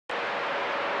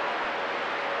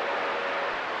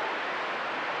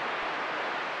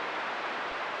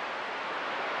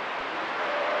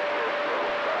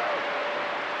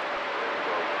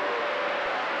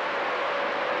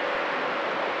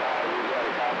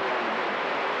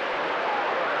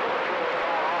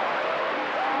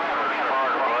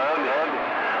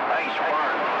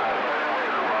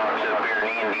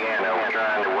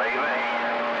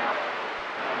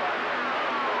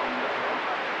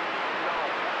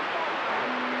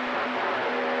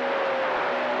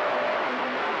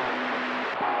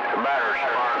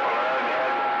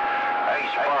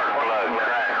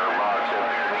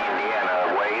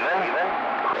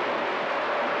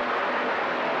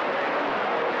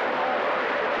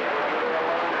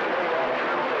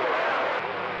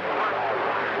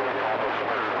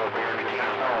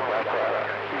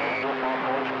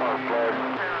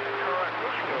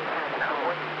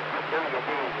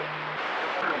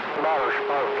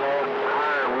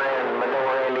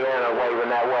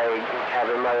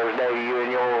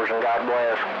God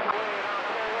bless.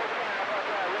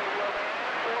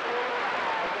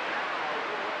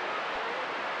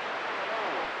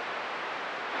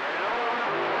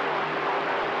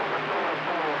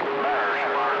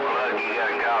 You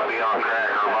got a copy on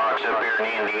Cracker Box up here in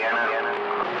Indiana?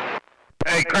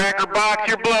 Hey, Cracker Box,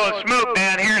 you're blowing smoke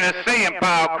down here in a sand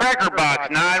pile. Cracker Box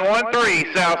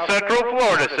 913, South Central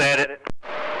Florida said it.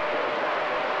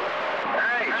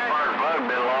 Hey, Smurf,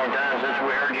 been a long time since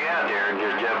we heard you out there.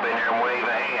 Just jump in there and wave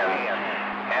a hand.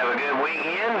 Have a good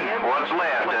weekend. What's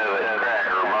left of it?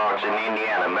 Cracker Box in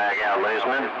Indiana, back out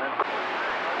listening.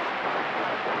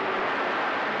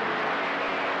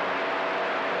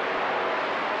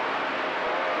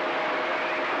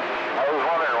 I was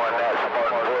wondering when that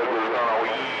spark plug was going to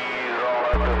ease all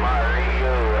up in my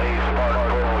radio. Hey, spark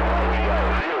plug, we got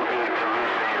a real good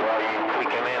condition while you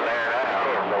clicking in there now.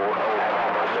 So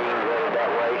my scene's headed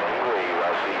that way. Anyway,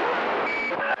 I see you.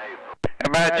 How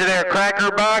about you there,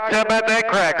 Cracker Box? How about that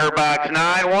Cracker Box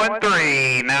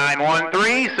 913,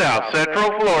 913, South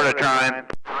Central Florida trying.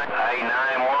 Hey,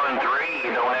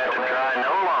 913, you don't have to try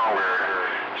no longer.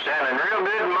 Sounding real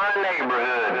good in my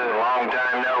neighborhood. Long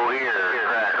time no hear.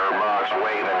 Cracker Box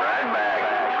waving right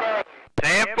back.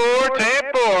 10-4,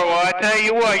 10-4. Well, I tell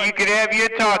you what, you could have your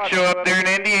talk show up there in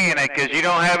Indiana because you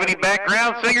don't have any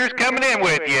background singers coming in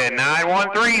with you.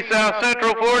 913 South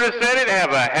Central Florida said it.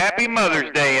 Have a happy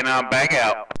Mother's Day, and I'm back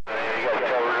out. You got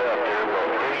covered up there, but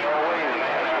pretty always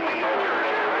happy Mother's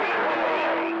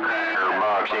Day. Cracker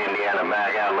Box, Indiana,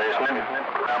 back out listening.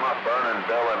 I'm up burning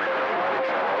Bellamy.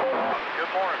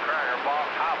 Good morning, Cracker Box.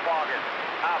 High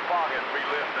fogging, be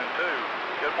listening too.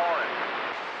 Good morning.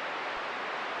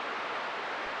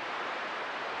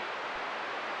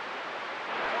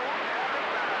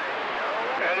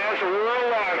 And that's a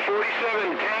worldwide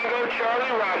 47 Tango Charlie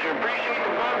Roger. Appreciate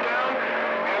the bump down.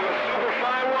 Have a super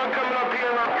fine one coming up here.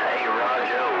 Hey,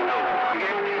 Roger.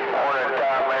 Morning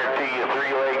time there to you,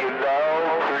 three-legged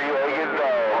dog.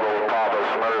 Old Papa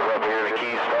Smurf up here in the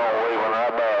Keystone waving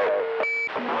right back.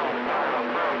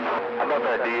 How about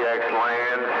that DX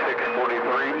Land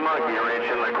 643 monkey wrench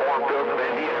in the cornfield of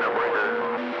Indiana?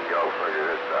 Go figure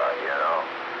this out, you know.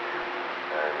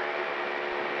 I mean,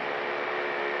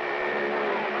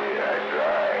 that's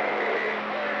right.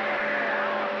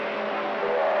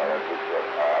 Wow, that's just a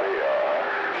party.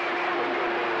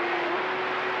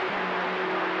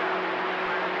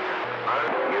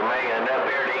 You're making it up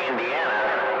here to Indiana.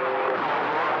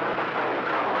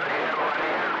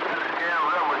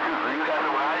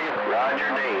 Roger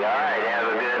D. All right, have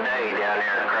a good day down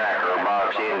there in Cracker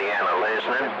Box, Indiana,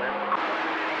 listening.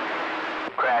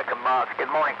 Cracker Box. Good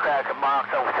morning, Cracker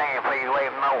Box. Oh, saying please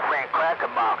wave my old friend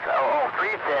Cracker Box. Oh, 3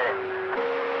 said it.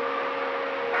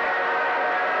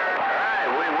 All right,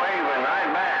 we waving right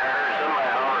back. I heard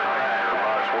somebody holler Cracker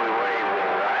Box. We waving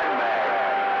right back.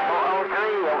 Oh,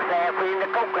 3. Oh, saying please the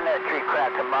coconut tree,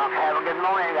 Cracker Box. Have a good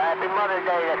morning. Happy Mother's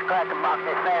Day. That's Cracker Box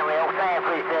and his family. Oh, saying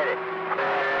please said it.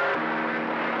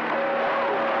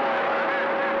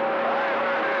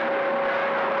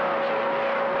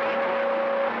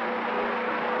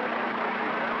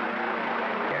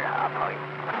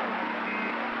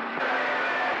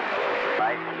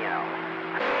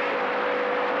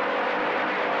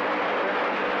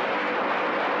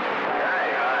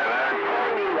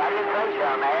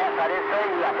 I didn't say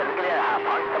you have to get in a high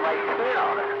point. Somebody spit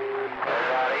on it.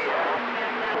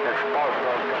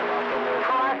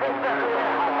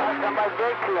 Somebody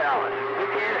did key on it.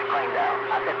 His ears cleaned out.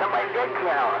 I said somebody did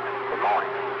key on it. Good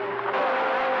morning.